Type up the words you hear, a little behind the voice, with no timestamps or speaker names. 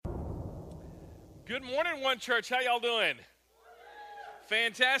Good morning, One Church. How y'all doing?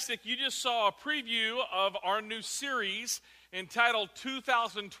 Fantastic. You just saw a preview of our new series entitled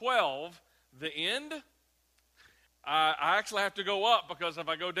 2012, The End. I actually have to go up because if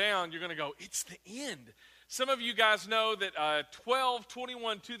I go down, you're going to go, it's the end. Some of you guys know that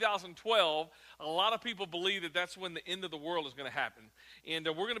 2012, a lot of people believe that that's when the end of the world is going to happen. And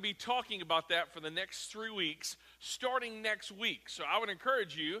we're going to be talking about that for the next 3 weeks, starting next week. So I would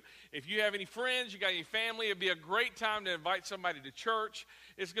encourage you, if you have any friends, you got any family, it'd be a great time to invite somebody to church.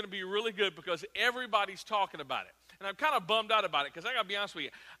 It's going to be really good because everybody's talking about it. And I'm kind of bummed out about it because I got to be honest with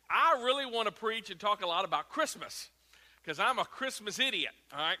you. I really want to preach and talk a lot about Christmas, because I'm a Christmas idiot,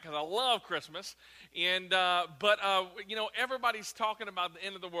 all right, because I love Christmas. But everybody's talking about the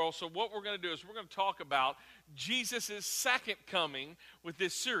end of the world, so what we're going to do is we're going to talk about Jesus' second coming with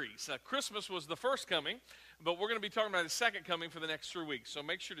this series. Christmas was the first coming, but we're going to be talking about the second coming for the next 3 weeks. So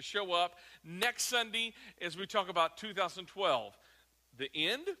make sure to show up next Sunday as we talk about 2012. The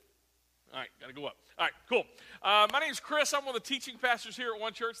end? All right, got to go up. All right, cool. My name is Chris. I'm one of the teaching pastors here at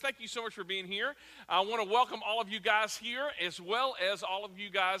One Church. Thank you so much for being here. I want to welcome all of you guys here, as well as all of you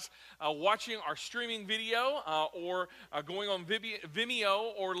guys watching our streaming video or going on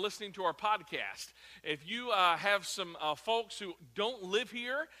Vimeo or listening to our podcast. If you have some folks who don't live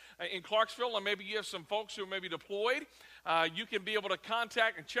here in Clarksville, or maybe you have some folks who are maybe deployed, you can be able to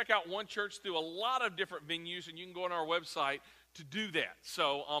contact and check out One Church through a lot of different venues, and you can go on our website to do that.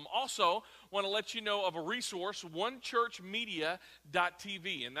 So also want to let you know of a resource,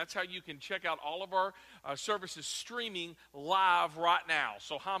 onechurchmedia.tv, and that's how you can check out all of our services streaming live right now.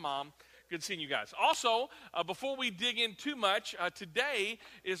 So hi, Mom. Good seeing you guys. Also, before we dig in too much, today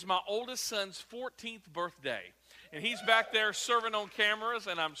is my oldest son's 14th birthday. And he's back there serving on cameras,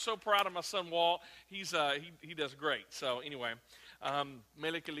 and I'm so proud of my son, Walt. He does great. So anyway,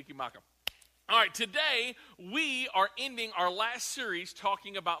 Mele Kalikimaka. All right, today we are ending our last series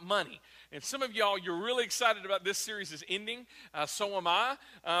talking about money. And some of y'all, you're really excited about this series is ending. So am I,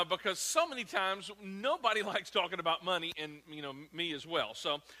 because so many times nobody likes talking about money, and me as well.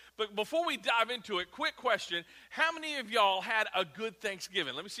 But before we dive into it, quick question: how many of y'all had a good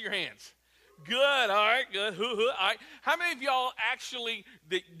Thanksgiving? Let me see your hands. Good, all right, good. All right. How many of y'all actually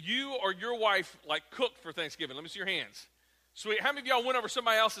that you or your wife cooked for Thanksgiving? Let me see your hands. Sweet. How many of y'all went over to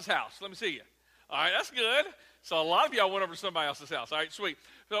somebody else's house? Let me see you. All right, that's good. So a lot of y'all went over to somebody else's house. All right, sweet.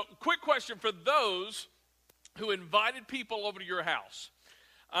 So quick question for those who invited people over to your house.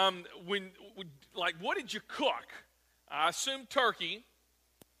 What did you cook? I assume turkey.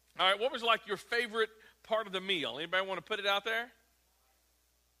 All right, what was your favorite part of the meal? Anybody want to put it out there?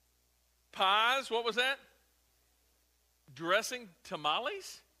 Pies, what was that? Dressing,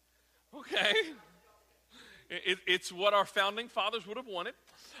 tamales? Okay. It's what our founding fathers would have wanted.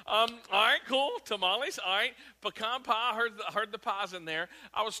 All right, cool. Tamales. All right. Pecan pie. I heard the pies in there.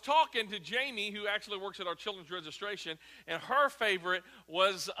 I was talking to Jamie, who actually works at our children's registration, and her favorite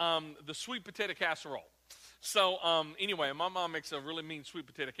was the sweet potato casserole. So anyway, my mom makes a really mean sweet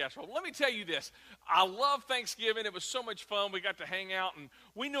potato casserole. Let me tell you this. I love Thanksgiving. It was so much fun. We got to hang out, and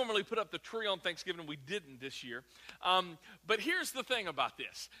we normally put up the tree on Thanksgiving. We didn't this year. But here's the thing about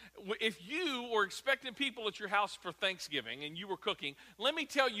this. If you were expecting people at your house for Thanksgiving and you were cooking, let me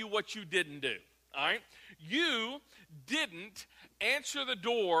tell you what you didn't do. All right? You didn't answer the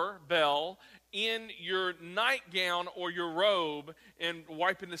doorbell in your nightgown or your robe and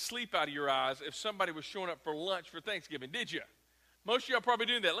wiping the sleep out of your eyes if somebody was showing up for lunch for Thanksgiving, did you? Most of y'all probably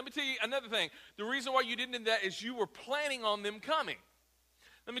doing that. Let me tell you another thing. The reason why you didn't do that is you were planning on them coming.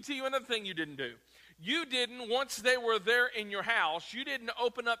 Let me tell you another thing you didn't do. You didn't, once they were there in your house, you didn't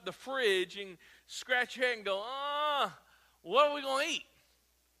open up the fridge and scratch your head and go, what are we going to eat?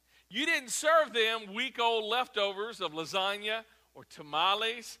 You didn't serve them week-old leftovers of lasagna or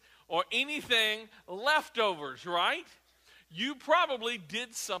tamales or anything leftovers, right? You probably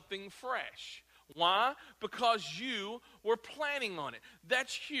did something fresh. Why? Because you were planning on it.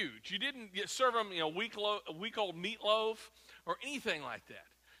 That's huge. You didn't serve them week-old meatloaf or anything like that.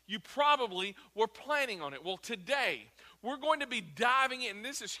 You probably were planning on it. Well, today, we're going to be diving in, and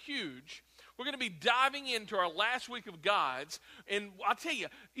this is huge. We're going to be diving into our last week of God's, and I'll tell you,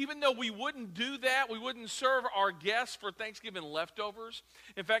 even though we wouldn't do that, we wouldn't serve our guests for Thanksgiving leftovers.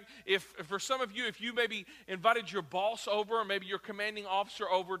 In fact, if for some of you, if you maybe invited your boss over, or maybe your commanding officer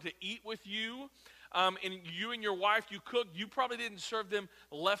over to eat with you, and you and your wife, you cooked, you probably didn't serve them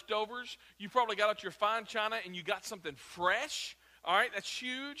leftovers. You probably got out your fine china and you got something fresh. All right, that's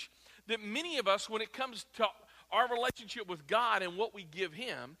huge. That many of us, when it comes to our relationship with God and what we give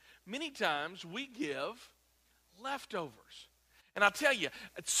Him, many times we give leftovers. And I tell you,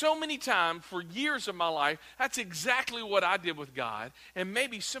 so many times for years of my life, that's exactly what I did with God. And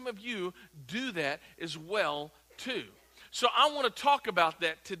maybe some of you do that as well too. So I want to talk about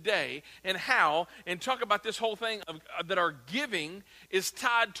that today and talk about this whole thing that our giving is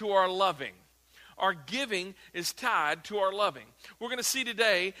tied to our loving. Our giving is tied to our loving. We're going to see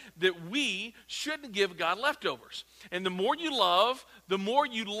today that we shouldn't give God leftovers. And the more you love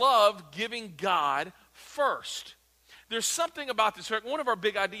giving God first. There's something about this. One of our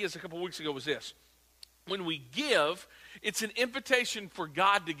big ideas a couple of weeks ago was this. When we give, it's an invitation for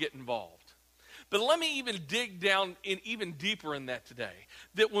God to get involved. But let me even dig down even deeper in that today.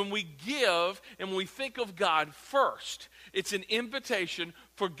 That when we give and when we think of God first, it's an invitation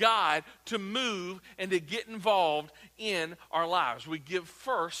for God to move and to get involved in our lives. We give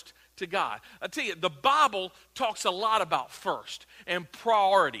first to God. I tell you, the Bible talks a lot about first and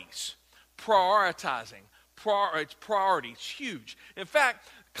priorities, prioritizing. It's priority. It's huge. In fact,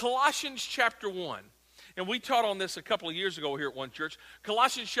 Colossians chapter 1, and we taught on this a couple of years ago here at One Church.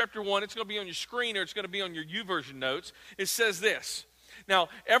 Colossians chapter 1, it's going to be on your screen or it's going to be on your YouVersion notes. It says this. Now,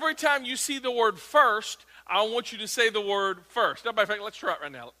 every time you see the word first, I want you to say the word first. Everybody, in fact, let's try it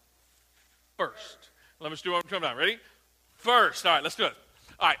right now. First. Let me do one time. Ready? First. All right, let's do it.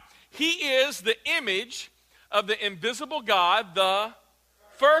 All right. He is the image of the invisible God, the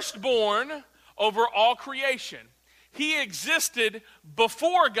firstborn over all creation. He existed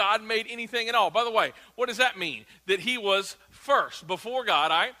before God made anything at all. By the way, what does that mean? That he was first, before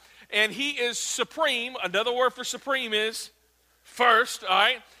God, all right? And he is supreme. Another word for supreme is first, all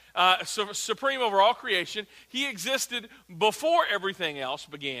right? Supreme over all creation. He existed before everything else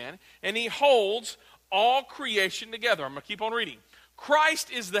began, and he holds all creation together. I'm going to keep on reading. Christ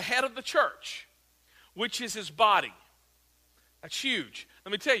is the head of the church, which is his body. That's huge.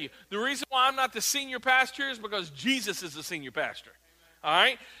 Let me tell you, the reason why I'm not the senior pastor is because Jesus is the senior pastor. All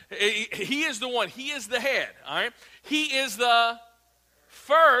right? He is the one. He is the head. All right? He is the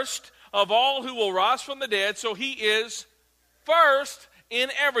first of all who will rise from the dead, so he is first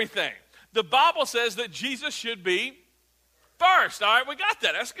in everything. The Bible says that Jesus should be first. All right? We got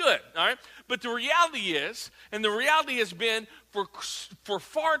that. That's good. All right? But the reality is, and the reality has been for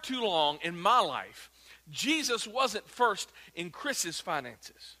far too long in my life, Jesus wasn't first in Chris's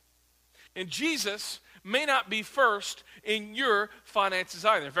finances. And Jesus may not be first in your finances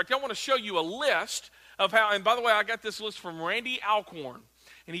either. In fact, I want to show you a list of how, and by the way, I got this list from Randy Alcorn.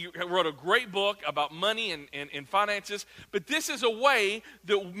 And he wrote a great book about money and finances. But this is a way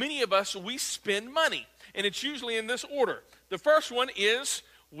that many of us, we spend money. And it's usually in this order. The first one is,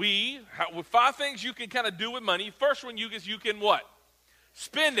 with 5 things you can kind of do with money. First one you can what?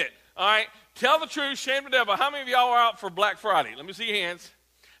 Spend it. All right, tell the truth, shame the devil. How many of y'all are out for Black Friday? Let me see your hands.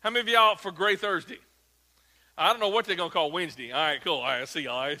 How many of y'all out for Gray Thursday? I don't know what they're going to call Wednesday. All right, cool. All right, I see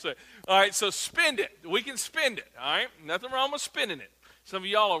y'all. All right, so spend it. We can spend it. All right, nothing wrong with spending it. Some of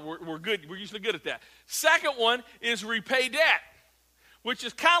y'all we're good. We're usually good at that. Second one is repay debt, which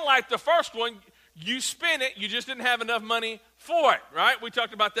is kind of like the first one. You spend it, you just didn't have enough money for it, right? We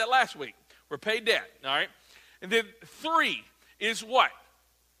talked about that last week. Repay debt, all right? And then 3 is what?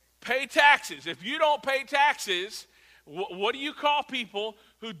 Pay taxes. If you don't pay taxes, what do you call people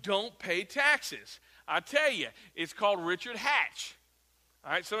who don't pay taxes? I tell you, it's called Richard Hatch.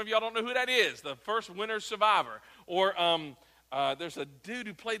 All right, some of y'all don't know who that is, the first winter survivor. Or there's a dude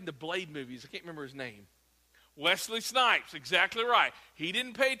who played in the Blade movies. I can't remember his name. Wesley Snipes, exactly right. He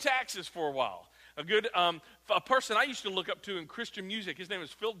didn't pay taxes for a while. A person I used to look up to in Christian music, his name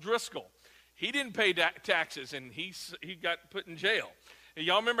was Phil Driscoll. He didn't pay taxes, and he got put in jail. And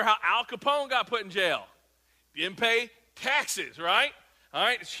y'all remember how Al Capone got put in jail? Didn't pay taxes, right? All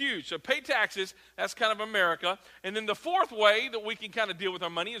right, it's huge. So pay taxes, that's kind of America. And then the fourth way that we can kind of deal with our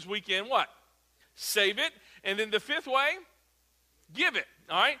money is we can what? Save it. And then the fifth way, give it,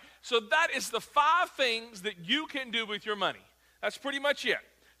 all right? So that is the 5 things that you can do with your money. That's pretty much it.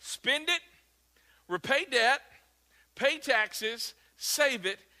 Spend it, repay debt, pay taxes, save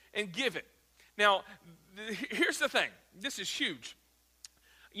it, and give it. Now, here's the thing. This is huge.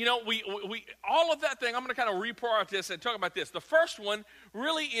 You know, we all of that thing, I'm going to kind of reprioritize this and talk about this. The first one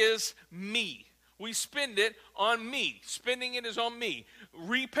really is me. We spend it on me. Spending it is on me.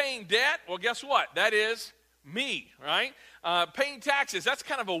 Repaying debt, well, guess what? That is me, right? Paying taxes, that's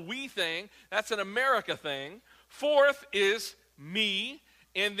kind of a we thing. That's an America thing. Fourth is me.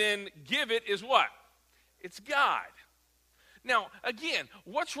 And then give it is what? It's God. Now, again,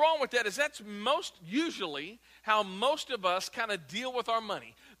 what's wrong with that is that's most usually how most of us kind of deal with our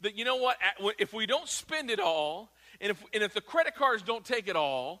money. That, you know what, if we don't spend it all and if the credit cards don't take it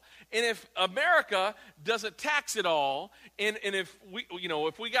all, and if America doesn't tax it all, and if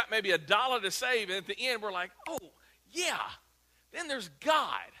we got maybe $1 to save, and at the end we're like, oh, yeah, then there's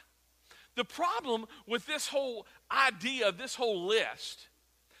God. The problem with this whole idea, this whole list,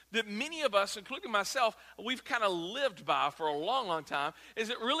 that many of us, including myself, we've kind of lived by for a long, long time, is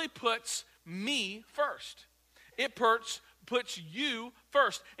it really puts me first. It puts you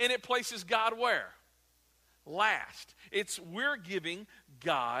first, and it places God where? Last. We're giving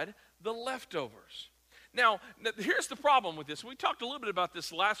God the leftovers. Now, here's the problem with this. We talked a little bit about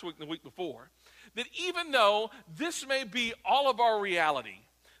this last week and the week before, that even though this may be all of our reality,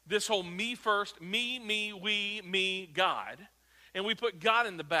 this whole me first, me, we, me, God, and we put God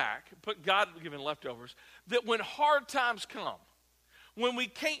in the back, put God giving leftovers, that when hard times come, when we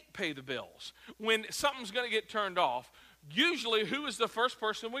can't pay the bills, when something's going to get turned off, usually who is the first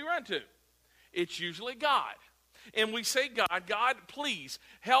person we run to? It's usually God. And we say, God, please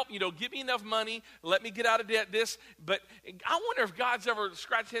help, give me enough money, let me get out of debt, But I wonder if God's ever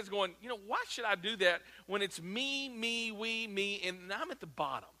scratched his head going, why should I do that when it's me, we, me, and I'm at the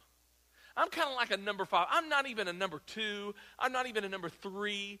bottom? I'm kind of like a number 5. I'm not even a number 2. I'm not even a number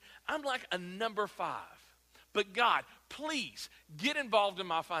 3. I'm like a number 5. But God, please get involved in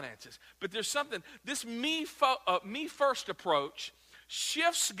my finances. But there's something, this me first approach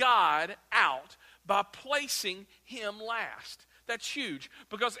shifts God out by placing him last. That's huge.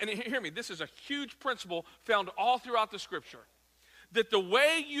 Because, and hear me, this is a huge principle found all throughout the scripture. That the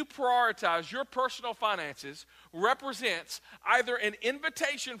way you prioritize your personal finances represents either an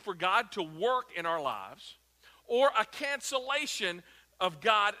invitation for God to work in our lives or a cancellation of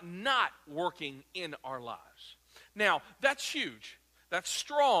God not working in our lives. Now, that's huge. That's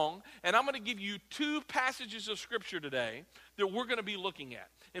strong, and I'm going to give you 2 passages of Scripture today that we're going to be looking at.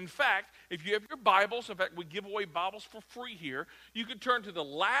 In fact, if you have your Bibles, in fact, we give away Bibles for free here, you can turn to the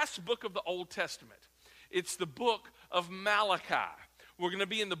last book of the Old Testament. It's the book of Malachi. We're going to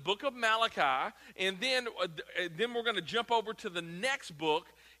be in the book of Malachi, and then we're going to jump over to the next book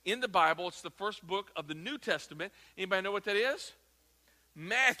in the Bible. It's the first book of the New Testament. Anybody know what that is?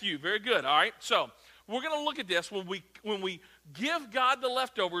 Matthew. Very good. All right. So we're going to look at this. When we give God the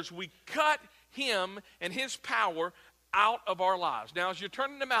leftovers, we cut him and his power out of our lives. Now, as you're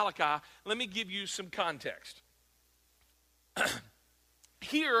turning to Malachi, let me give you some context.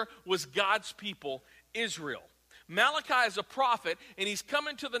 Here was God's people, Israel. Malachi is a prophet, and he's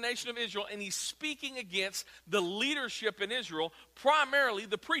coming to the nation of Israel, and he's speaking against the leadership in Israel, primarily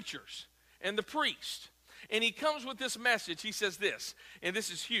the preachers and the priests. And he comes with this message. He says this, and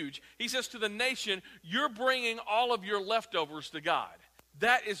this is huge. He says to the nation, you're bringing all of your leftovers to God.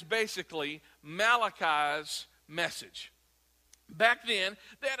 That is basically Malachi's message. Back then,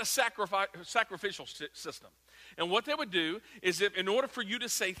 they had a sacrificial system. And what they would do is that in order for you to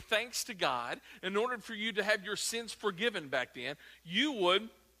say thanks to God, in order for you to have your sins forgiven back then, you would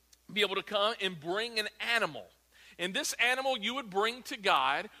be able to come and bring an animal. And this animal you would bring to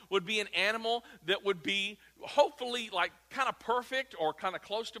God would be an animal that would be hopefully like kind of perfect or kind of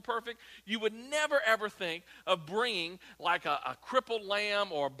close to perfect. You would never ever think of bringing like a crippled lamb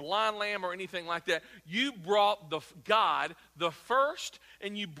or a blind lamb or anything like that. You brought God the first,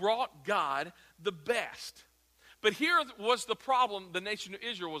 and you brought God the best. But here was the problem the nation of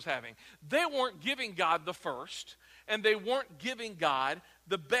Israel was having. They weren't giving God the first, and they weren't giving God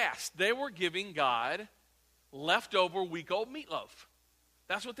the best. They were giving God leftover week-old meatloaf.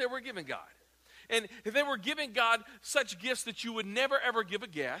 That's what they were giving God. And if they were giving God such gifts that you would never ever give a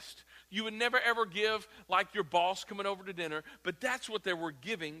guest, you would never ever give like your boss coming over to dinner, but that's what they were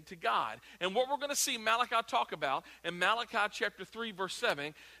giving to God. And what we're going to see Malachi talk about in Malachi chapter 3 verse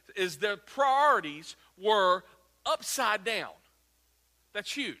 7 is their priorities were upside down.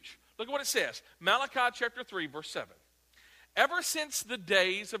 That's huge. Look at what it says. Malachi chapter 3 verse 7. Ever since the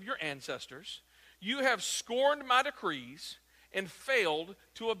days of your ancestors, you have scorned my decrees and failed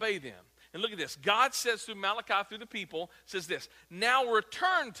to obey them. And look at this. God says through Malachi, through the people, says this. Now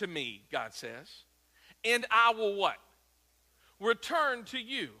return to me, God says, and I will what? Return to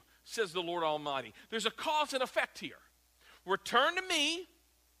you, says the Lord Almighty. There's a cause and effect here. Return to me,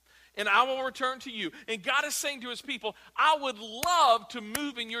 and I will return to you. And God is saying to his people, I would love to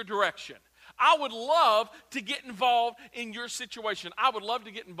move in your direction. I would love to get involved in your situation. I would love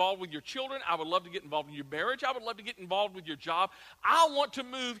to get involved with your children. I would love to get involved in your marriage. I would love to get involved with your job. I want to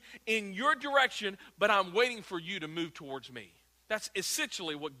move in your direction, but I'm waiting for you to move towards me. That's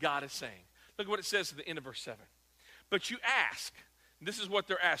essentially what God is saying. Look at what it says at the end of verse 7. But you ask. This is what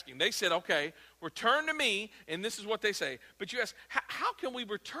they're asking. They said, okay, return to me, and this is what they say. But you ask, how can we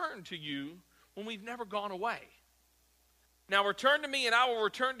return to you when we've never gone away? Now return to me, and I will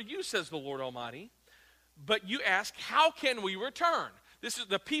return to you, says the Lord Almighty. But you ask, how can we return?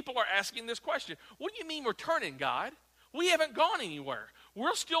 The people are asking this question. What do you mean returning, God? We haven't gone anywhere.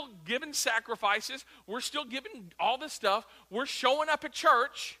 We're still giving sacrifices. We're still giving all this stuff. We're showing up at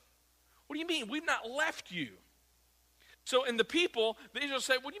church. What do you mean? We've not left you. So in the people, the Israelites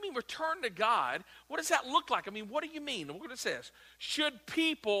say, what do you mean return to God? What does that look like? I mean, what do you mean? Look what it says. Should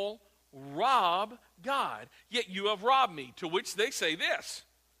people rob God? Yet you have robbed me. To which they say this.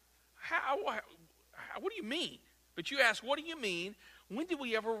 What do you mean? But you ask, what do you mean? When did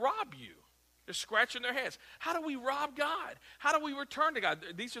we ever rob you? They're scratching their heads. How do we rob God? How do we return to God?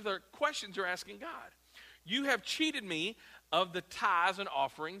 These are the questions they're asking God. You have cheated me of the tithes and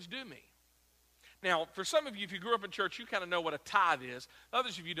offerings due me. Now, for some of you, if you grew up in church, you kind of know what a tithe is.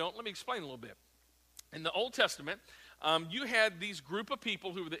 Others of you don't. Let me explain a little bit. In the Old Testament, you had these group of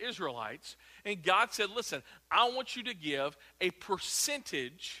people who were the Israelites, and God said, listen, I want you to give a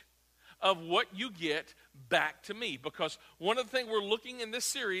percentage of what you get back to me. Because one of the things we're looking in this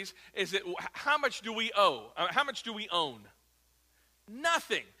series is that how much do we owe? How much do we own?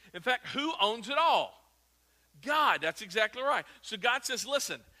 Nothing. In fact, who owns it all? God. That's exactly right. So God says,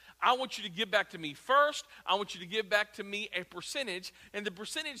 listen, I want you to give back to me first. I want you to give back to me a percentage. And the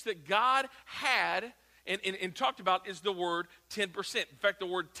percentage that God had and talked about is the word 10%. In fact, the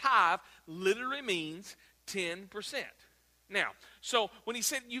word tithe literally means 10%. Now, so when he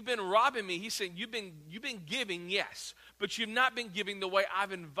said you've been robbing me, he's saying you've been giving, yes, but you've not been giving the way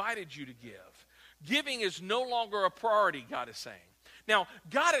I've invited you to give. Giving is no longer a priority, God is saying. Now,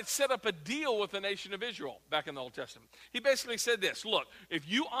 God had set up a deal with the nation of Israel back in the Old Testament. He basically said this, look, if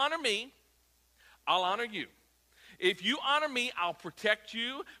you honor me, I'll honor you. If you honor me, I'll protect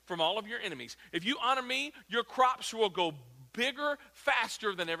you from all of your enemies. If you honor me, your crops will go bigger,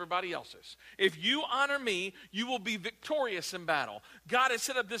 faster than everybody else's. If you honor me, you will be victorious in battle. God has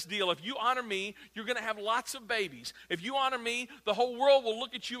set up this deal. If you honor me, you're going to have lots of babies. If you honor me, the whole world will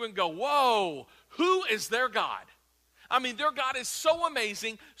look at you and go, whoa, who is their God? I mean, their God is so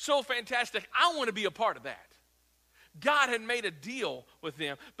amazing, so fantastic. I want to be a part of that. God had made a deal with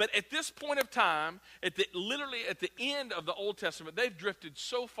them. But at this point of time, literally at the end of the Old Testament, they've drifted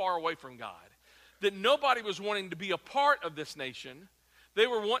so far away from God that nobody was wanting to be a part of this nation. They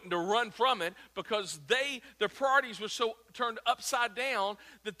were wanting to run from it because their priorities were so turned upside down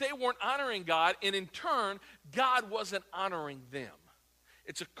that they weren't honoring God, and in turn, God wasn't honoring them.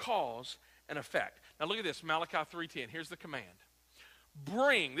 It's a cause and effect. Now look at this, Malachi 3:10. Here's the command.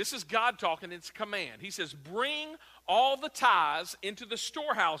 Bring, this is God talking, it's a command. He says, bring all the tithes into the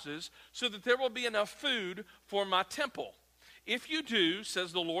storehouses so that there will be enough food for my temple. If you do,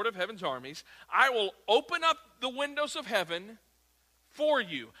 says the Lord of heaven's armies, I will open up the windows of heaven for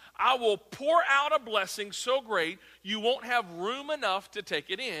you. I will pour out a blessing so great you won't have room enough to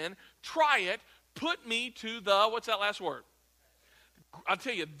take it in. Try it. Put me to the, what's that last word? I'll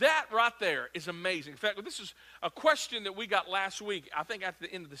tell you, that right there is amazing. In fact, this is a question that we got last week, I think at the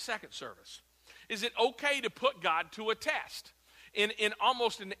end of the second service. Is it okay to put God to a test? In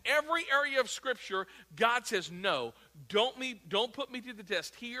almost in every area of Scripture, God says, no, don't put me to the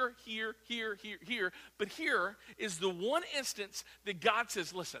test here. But here is the one instance that God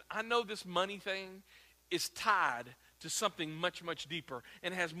says, listen, I know this money thing is tied to something much, much deeper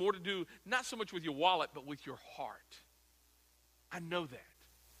and has more to do not so much with your wallet, but with your heart. I know that.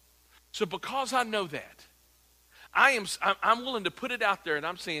 So because I know that, I'm willing to put it out there, and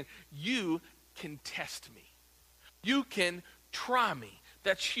I'm saying, you can test me. You can try me.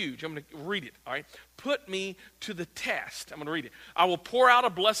 That's huge. I'm going to read it, all right? Put me to the test. I'm going to read it. I will pour out a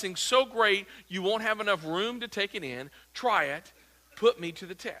blessing so great you won't have enough room to take it in. Try it. Put me to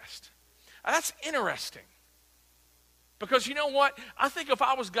the test. Now, that's interesting. Because you know what? I think if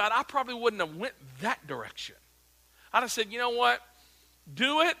I was God, I probably wouldn't have went that direction. I'd have said, you know what?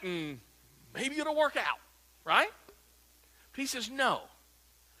 Do it and maybe it'll work out, right? But he says, no.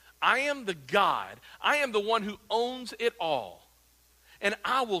 I am the God. I am the one who owns it all. And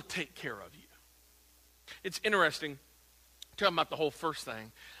I will take care of you. It's interesting, talking about the whole first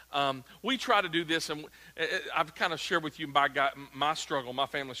thing. We try to do this, and I've kind of shared with you my struggle, my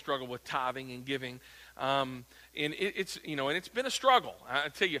family struggle with tithing and giving. And it's been a struggle. I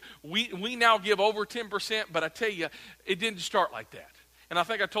tell you, we now give over 10%, but I tell you, it didn't start like that. And I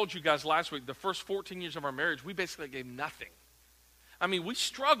think I told you guys last week, the first 14 years of our marriage, we basically gave nothing. I mean, we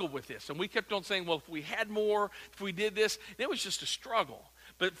struggled with this, and we kept on saying, well, if we had more, if we did this, it was just a struggle.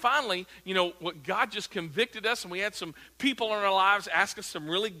 But finally, what God just convicted us, and we had some people in our lives ask us some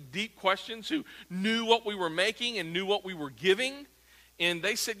really deep questions who knew what we were making and knew what we were giving. And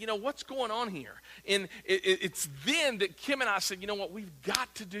they said, what's going on here? And it's then that Kim and I said, you know what, we've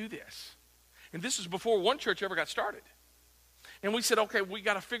got to do this. And this is before one church ever got started. And we said, okay, we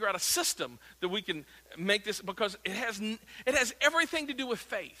got to figure out a system that we can make this, because it has everything to do with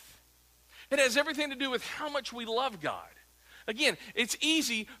faith. It has everything to do with how much we love God. Again, it's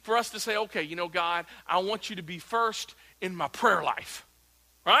easy for us to say, okay, God, I want you to be first in my prayer life.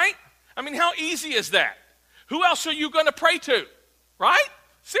 Right? I mean, how easy is that? Who else are you going to pray to? Right?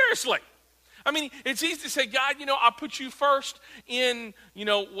 Seriously. I mean, it's easy to say, God, I'll put you first in,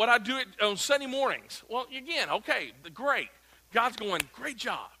 what I do on Sunday mornings. Well, again, okay, great. God's going, great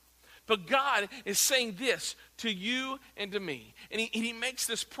job. But God is saying this to you and to me. And he makes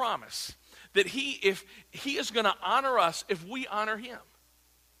this promise that if he is going to honor us if we honor him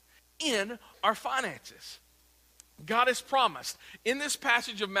in our finances. God has promised in this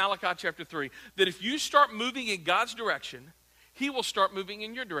passage of Malachi chapter 3 that if you start moving in God's direction, he will start moving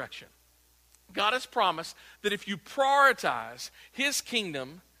in your direction. God has promised that if you prioritize his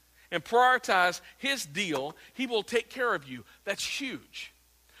kingdom and prioritize his deal, he will take care of you. That's huge.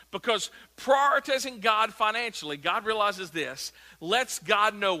 Because prioritizing God financially, God realizes this, lets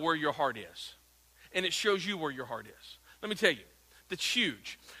God know where your heart is. And it shows you where your heart is. Let me tell you, that's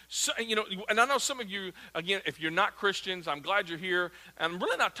huge. So, and I know some of you, again, if you're not Christians, I'm glad you're here. And I'm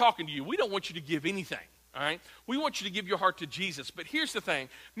really not talking to you. We don't want you to give anything, all right? We want you to give your heart to Jesus. But here's the thing.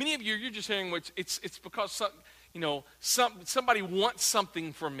 Many of you, you're just hearing it's because, somebody wants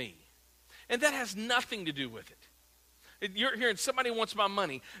something from me. And that has nothing to do with it. You're hearing somebody wants my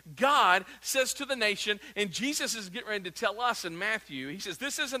money. God says to the nation, and Jesus is getting ready to tell us in Matthew, he says,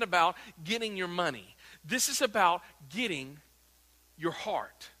 this isn't about getting your money. This is about getting your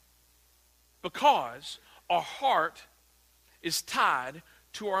heart. Because our heart is tied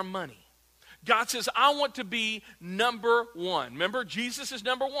to our money. God says, I want to be number one. Remember, Jesus is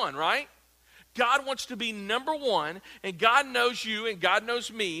number one, right? God wants to be number one, and God knows you and God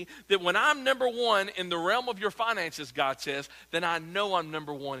knows me, that when I'm number one in the realm of your finances, God says, then I know I'm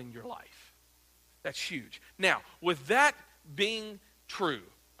number one in your life. That's huge. Now, with that being true,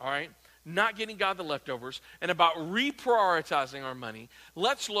 all right, not getting God the leftovers, and about reprioritizing our money,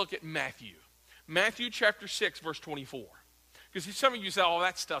 let's look at Matthew. Matthew chapter 6, verse 24. Because some of you say, oh,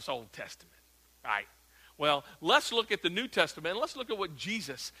 that stuff's Old Testament. Right? Well, let's look at the New Testament, and let's look at what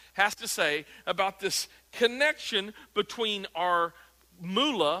Jesus has to say about this connection between our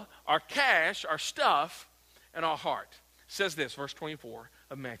moolah, our cash, our stuff, and our heart. It says this, verse 24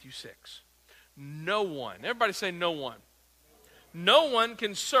 of Matthew 6. No one, everybody say no one. No one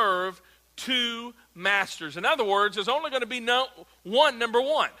can serve two masters. In other words, there's only going to be one number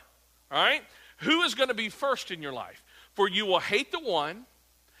one. All right? Who is going to be first in your life? For you will hate the one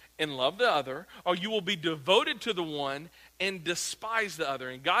and love the other, or you will be devoted to the one and despise the other.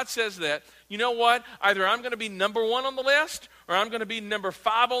 And God says that, you know what? Either I'm going to be number one on the list, or I'm going to be number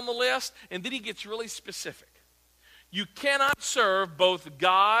 5 on the list. And then he gets really specific. You cannot serve both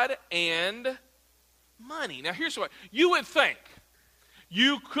God and money. Now here's what. You would think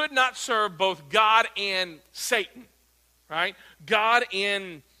you could not serve both God and Satan, right? God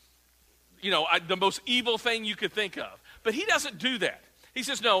and, the most evil thing you could think of. But he doesn't do that. He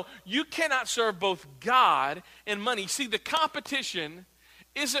says, no, you cannot serve both God and money. See, the competition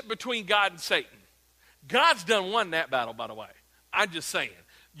isn't between God and Satan. God's won that battle, by the way. I'm just saying.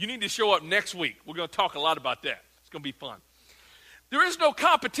 You need to show up next week. We're going to talk a lot about that. It's going to be fun. There is no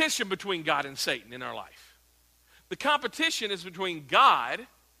competition between God and Satan in our life. The competition is between God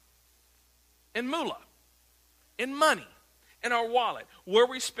and moolah, and money, and our wallet, where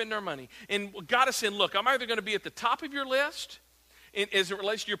we spend our money. And God is saying, look, I'm either going to be at the top of your list as it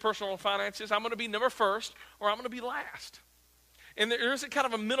relates to your personal finances. I'm going to be number first, or I'm going to be last. And there isn't kind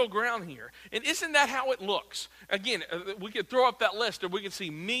of a middle ground here. And isn't that how it looks? Again, we could throw up that list, or we could see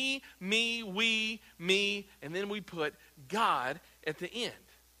me, we, me, and then we put God at the end.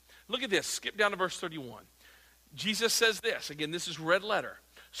 Look at this. Skip down to verse 31. Jesus says this. Again, this is red letter.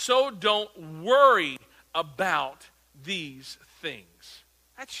 So don't worry about these things.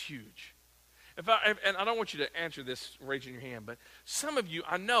 That's huge. And I don't want you to answer this raising your hand, but some of you,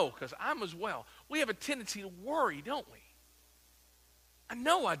 I know, because I'm as well, we have a tendency to worry, don't we? I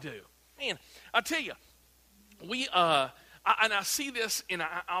know I do. Man, I tell you, I see this, and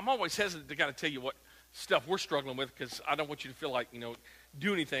I'm always hesitant to kind of tell you what stuff we're struggling with, because I don't want you to feel like,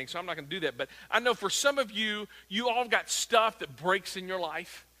 do anything, so I'm not going to do that. But I know for some of you, you all got stuff that breaks in your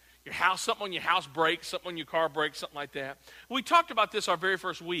life. Your house, something on your house breaks, something on your car breaks, something like that. We talked about this our very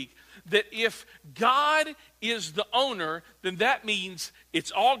first week, that if God is the owner, then that means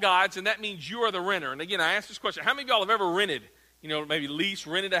it's all God's, and that means you are the renter. And again, I asked this question, how many of y'all have ever rented maybe leased,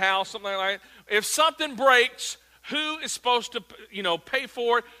 rented a house, something like that. If something breaks, who is supposed to, pay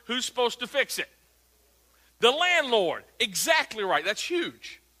for it? Who's supposed to fix it? The landlord. Exactly right. That's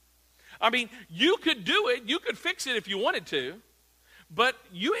huge. I mean, you could do it. You could fix it if you wanted to, but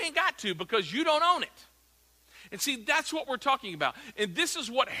you ain't got to because you don't own it. And see, that's what we're talking about. And this is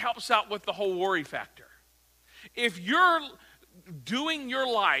what helps out with the whole worry factor. If you're doing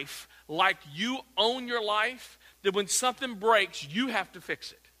your life like you own your life, then when something breaks, you have to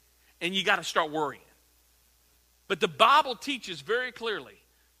fix it. And you got to start worrying. But the Bible teaches very clearly,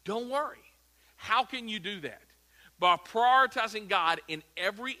 don't worry. How can you do that? By prioritizing God in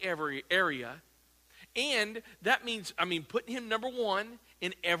every area. And that means, putting him number one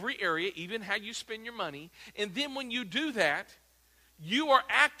in every area, even how you spend your money. And then when you do that, you are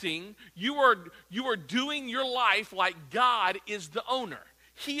acting, you are doing your life like God is the owner.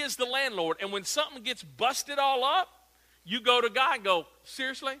 He is the landlord. And when something gets busted all up, you go to God and go,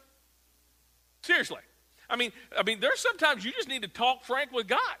 seriously? Seriously. I mean, there's sometimes you just need to talk frank with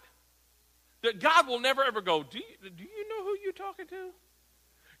God. That God will never ever go, do you know who you're talking to?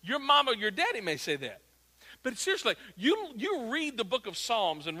 Your mama, your daddy may say that. But seriously, you read the book of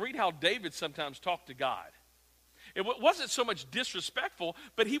Psalms and read how David sometimes talked to God. It wasn't so much disrespectful,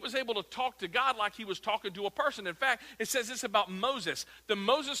 but he was able to talk to God like he was talking to a person. In fact, it says this about Moses. That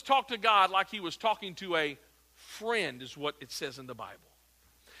Moses talked to God like he was talking to a friend, is what it says in the Bible.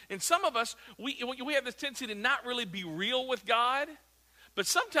 And some of us, we have this tendency to not really be real with God. But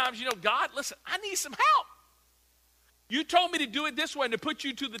sometimes, God, listen, I need some help. You told me to do it this way and to put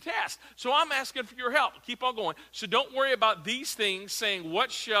you to the task. So I'm asking for your help. Keep on going. So don't worry about these things saying,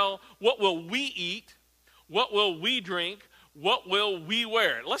 what will we eat? What will we drink? What will we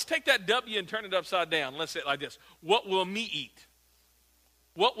wear? Let's take that W and turn it upside down. Let's say it like this. What will me eat?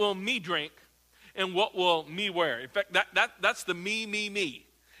 What will me drink? And what will me wear? In fact, that's the me.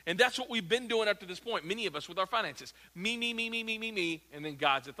 And that's what we've been doing up to this point, many of us with our finances. Me, and then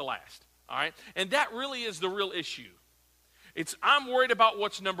God's at the last. All right? And that really is the real issue. I'm worried about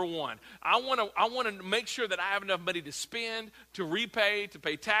what's number one. I want to make sure that I have enough money to spend, to repay, to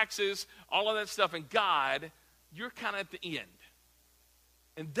pay taxes, all of that stuff. And God, you're kind of at the end.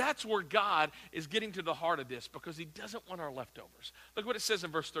 And that's where God is getting to the heart of this, because he doesn't want our leftovers. Look what it says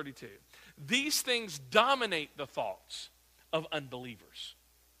in verse 32. These things dominate the thoughts of unbelievers.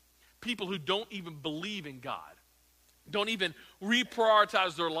 People who don't even believe in God, don't even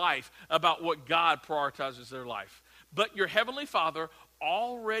reprioritize their life about what God prioritizes their life. But your heavenly Father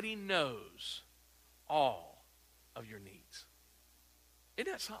already knows all of your needs.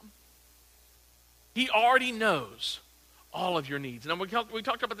 Isn't that something? He already knows all of your needs. And we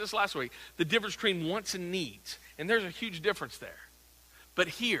talked about this last week, the difference between wants and needs. And there's a huge difference there. But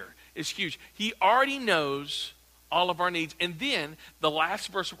here is huge. He already knows all of our needs. And then the last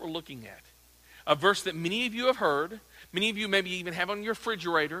verse that we're looking at, a verse that many of you have heard, many of you maybe even have on your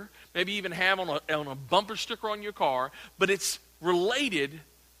refrigerator, maybe even have on a bumper sticker on your car, but it's related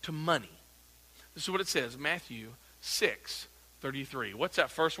to money. This is what it says, Matthew 6:33. What's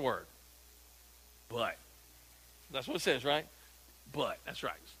that first word? But. That's what it says, right? But, that's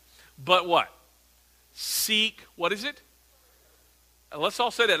right. But what? Seek, what is it? Let's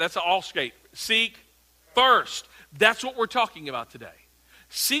all say that. That's an all skate. Seek first. That's what we're talking about today.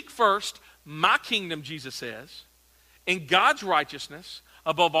 Seek first my kingdom, Jesus says, and God's righteousness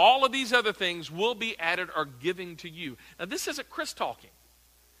above all of these other things will be added or given to you. Now, this isn't Chris talking.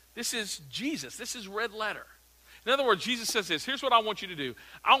 This is Jesus. This is red letter. In other words, Jesus says this. Here's what I want you to do.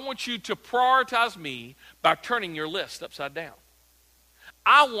 I want you to prioritize me by turning your list upside down.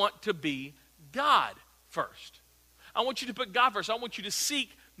 I want to be God first. I want you to put God first. I want you to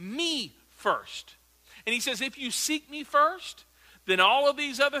seek me first. And he says, if you seek me first, then all of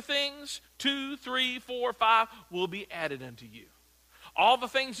these other things, 2, 3, 4, 5, will be added unto you. All the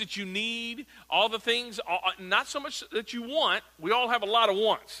things that you need, all the things, not so much that you want. We all have a lot of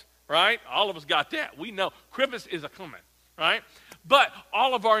wants, right? All of us got that. We know Christmas is a coming, right? But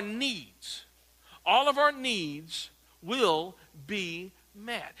all of our needs will be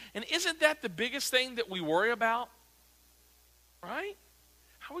met. And isn't that the biggest thing that we worry about? Right?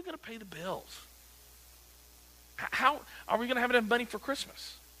 How are we going to pay the bills? How are we going to have enough money for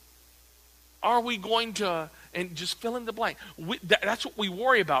Christmas? Are we going to, and just fill in the blank. That's what we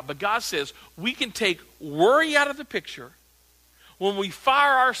worry about. But God says we can take worry out of the picture when we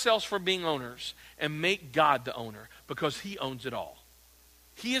fire ourselves from being owners and make God the owner, because he owns it all.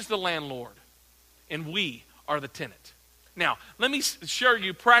 He is the landlord, and we are the tenant. Now, let me share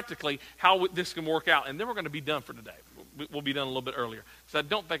you practically how this can work out, and then we're going to be done for today. We'll be done a little bit earlier, because I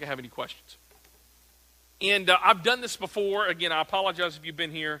don't think I have any questions. And I've done this before. Again, I apologize if you've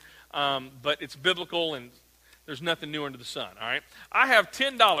been here, but it's biblical and there's nothing new under the sun, all right? I have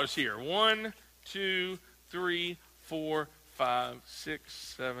 $10 here. 1, 2, 3, 4, 5, 6,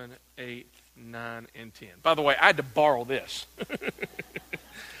 7, 8, 9, and 10. By the way, I had to borrow this.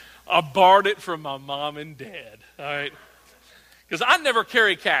 I borrowed it from my mom and dad, all right? Because I never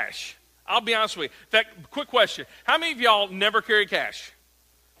carry cash. I'll be honest with you. In fact, quick question. How many of y'all never carry cash?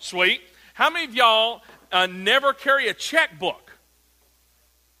 Sweet. How many of y'all never carry a checkbook?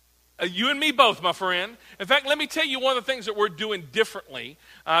 You and me both, my friend. In fact, let me tell you one of the things that we're doing differently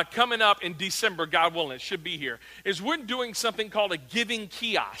coming up in December, God willing, it should be here, is we're doing something called a giving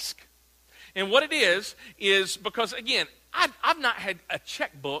kiosk. And what it is because, again, I've not had a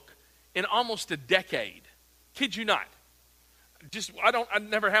checkbook in almost a decade. Kid you not. I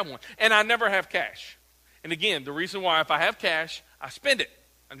never have one. And I never have cash. And again, the reason why, if I have cash, I spend it.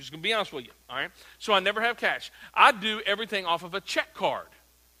 I'm just going to be honest with you, all right? So I never have cash. I do everything off of a check card.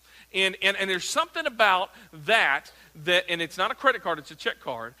 And there's something about that, and it's not a credit card, it's a check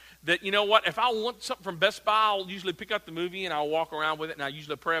card, that, you know what, if I want something from Best Buy, I'll usually pick up the movie and I'll walk around with it and I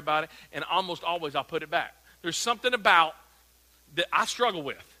usually pray about it, and almost always I'll put it back. There's something about that I struggle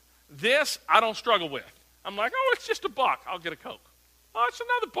with. This, I don't struggle with. I'm like, oh, it's just $1. I'll get a Coke. Oh, it's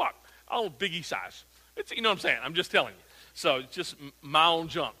another $1. Oh, Biggie size. It's, you know what I'm saying? I'm just telling you. So it's just my own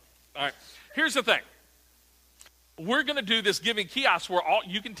junk. All right. Here's the thing. We're going to do this giving kiosk where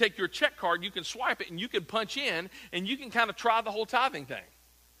you can take your check card, you can swipe it, and you can punch in, and you can kind of try the whole tithing thing.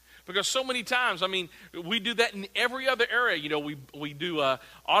 Because so many times, I mean, we do that in every other area. You know, we do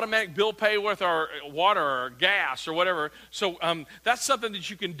automatic bill pay with our water or gas or whatever. So that's something that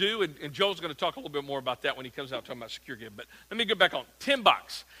you can do, and Joel's going to talk a little bit more about that when he comes out talking about Secure Give. But let me get back on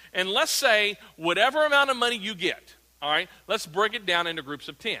 $10. And let's say whatever amount of money you get, all right, let's break it down into groups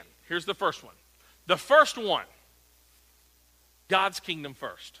of 10. Here's the first one. The first one, God's kingdom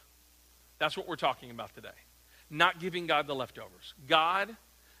first. That's what we're talking about today. Not giving God the leftovers. God,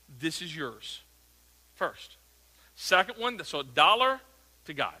 this is yours first. Second one, so $1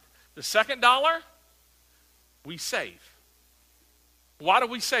 to God. The second $1, we save. Why do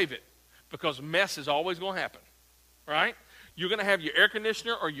we save it? Because mess is always going to happen, right? You're going to have your air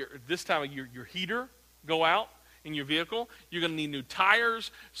conditioner or this time your heater go out in your vehicle. You're going to need new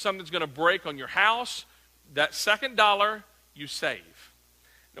tires. Something's going to break on your house. That second $1, you save.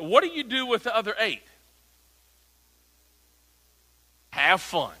 Now, what do you do with the other 8? Have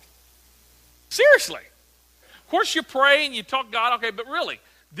fun. Seriously. Of course, you pray and you talk to God, okay, but really,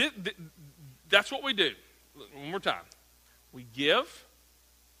 that's what we do. One more time. We give,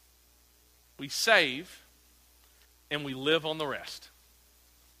 we save, and we live on the rest.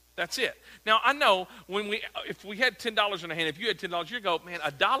 That's it. Now, I know if we had $10 in our hand, if you had $10, you'd go, man,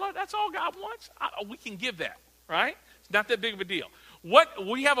 $1, that's all God wants? We can give that, right? It's not that big of a deal. What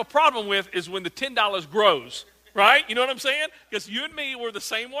we have a problem with is when the $10 grows, right? You know what I'm saying? Because you and me were the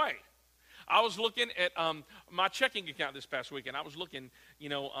same way. I was looking at my checking account this past week, and I was looking,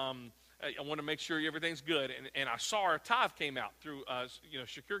 I want to make sure everything's good, and I saw our tithe came out through,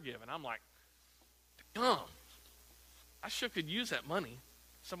 Secure Give, and I'm like, I sure could use that money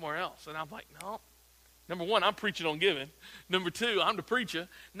somewhere else. And I'm like, no. Number one, I'm preaching on giving. Number two, I'm the preacher.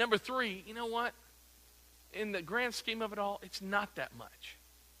 Number three, you know what? In the grand scheme of it all, it's not that much.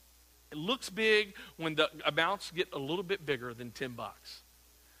 It looks big when the amounts get a little bit bigger than $10.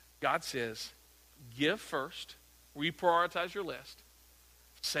 God says, give first, reprioritize your list,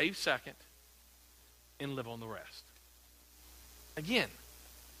 save second, and live on the rest. Again,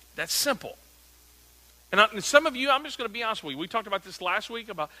 that's simple. And some of you, I'm just going to be honest with you. We talked about this last week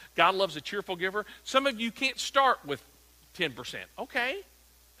about God loves a cheerful giver. Some of you can't start with 10%. Okay,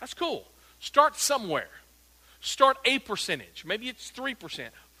 that's cool. Start somewhere. Start a percentage. Maybe it's 3%,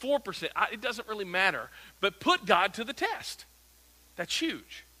 4%. It doesn't really matter. But put God to the test. That's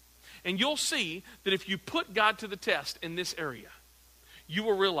huge. And you'll see that if you put God to the test in this area, you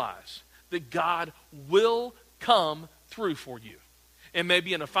will realize that God will come through for you. It may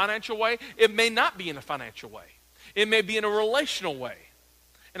be in a financial way. It may not be in a financial way. It may be in a relational way.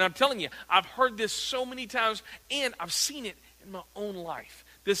 And I'm telling you, I've heard this so many times, and I've seen it in my own life.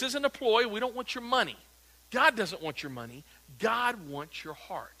 This isn't a ploy. We don't want your money. God doesn't want your money. God wants your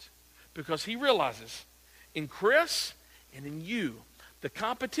heart. Because he realizes in Chris and in you, the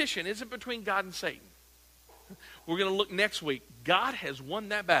competition isn't between God and Satan. We're going to look next week. God has won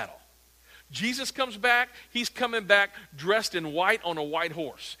that battle. Jesus comes back. He's coming back dressed in white on a white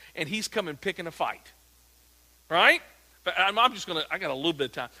horse. And he's coming picking a fight. Right? But I got a little bit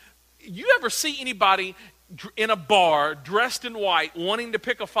of time. You ever see anybody in a bar dressed in white wanting to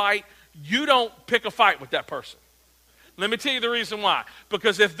pick a fight? you don't pick a fight with that person. Let me tell you the reason why.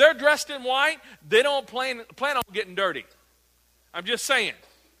 Because if they're dressed in white, they don't plan on getting dirty. I'm just saying.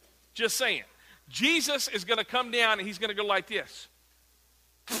 Just saying. Jesus is going to come down and he's going to go like this.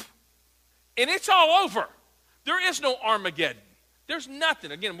 And it's all over. There is no Armageddon. There's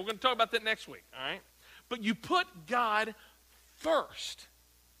nothing. Again, we're going to talk about that next week, all right? But you put God first.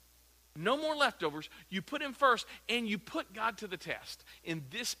 No more leftovers. You put him first, and you put God to the test in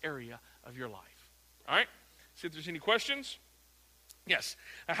this area of your life. All right? See if there's any questions. Yes.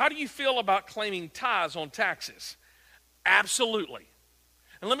 Now, how do you feel about claiming tithes on taxes? Absolutely.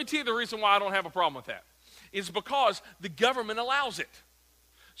 And let me tell you the reason why I don't have a problem with that. It's because the government allows it.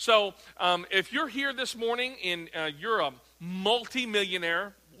 So if you're here this morning and you're a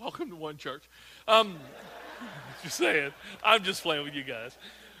multi-millionaire, welcome to One Church. Just saying. I'm just playing with you guys.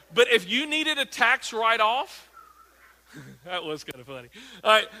 But if you needed a tax write-off, that was kind of funny.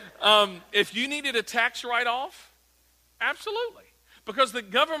 All right, if you needed a tax write-off, absolutely. Because the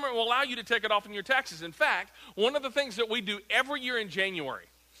government will allow you to take it off in your taxes. In fact, one of the things that we do every year in January,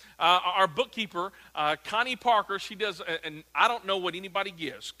 our bookkeeper, Connie Parker, she does, and I don't know what anybody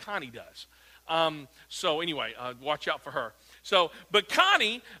gives. Connie does. So anyway, watch out for her. But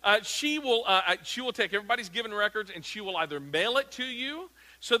Connie, she will take everybody's given records and she will either mail it to you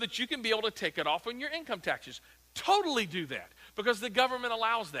so that you can be able to take it off on your income taxes. Totally do that because the government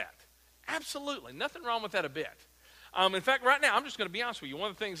allows that. Absolutely. Nothing wrong with that a bit. In fact, right now, I'm just going to be honest with you. One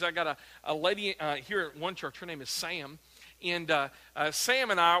of the things, I got a lady here at One Church. Her name is Sam. And Sam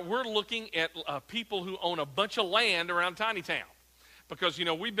and I, we're looking at people who own a bunch of land around Tiny Town. Because,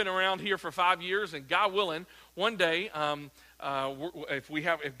 we've been around here for 5 years, and God willing, one day,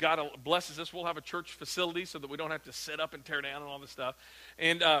 if God blesses us, we'll have a church facility so that we don't have to set up and tear down and all this stuff.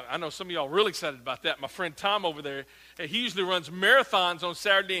 And I know some of y'all are really excited about that. My friend Tom over there, he usually runs marathons on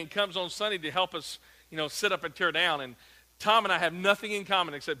Saturday and comes on Sunday to help us, set up and tear down. And Tom and I have nothing in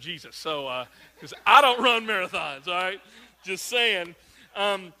common except Jesus. So, because I don't run marathons, all right? Just saying.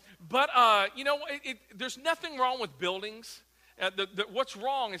 There's nothing wrong with buildings. What's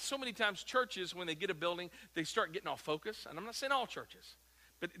wrong is so many times churches, when they get a building, they start getting off focus. And I'm not saying all churches,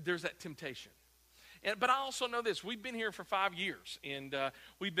 but there's that temptation. But I also know this. We've been here for 5 years, and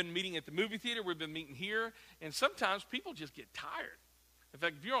we've been meeting at the movie theater. We've been meeting here, and sometimes people just get tired. In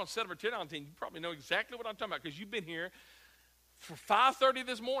fact, if you're on set of our 10 on 10, you probably know exactly what I'm talking about because you've been here for 5:30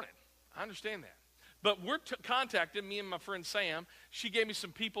 this morning. I understand that. But we're contacting, me and my friend Sam, she gave me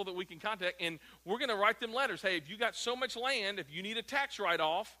some people that we can contact, and we're going to write them letters. Hey, if you got so much land, if you need a tax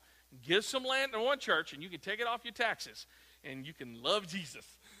write-off, give some land to One Church, and you can take it off your taxes, and you can love Jesus.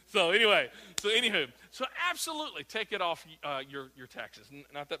 So absolutely take it off your taxes.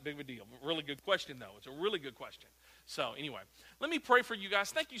 Not that big of a deal. Really good question, though. It's a really good question. So anyway, let me pray for you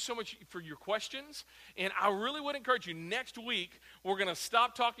guys. Thank you so much for your questions. And I really would encourage you, next week, we're going to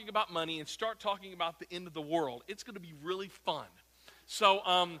stop talking about money and start talking about the end of the world. It's going to be really fun. So,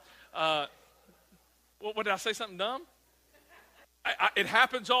 what did I say, something dumb? It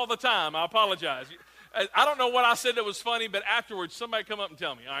happens all the time. I apologize. I don't know what I said that was funny, but afterwards, somebody come up and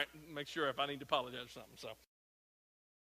tell me. All right, make sure if I need to apologize or something. So.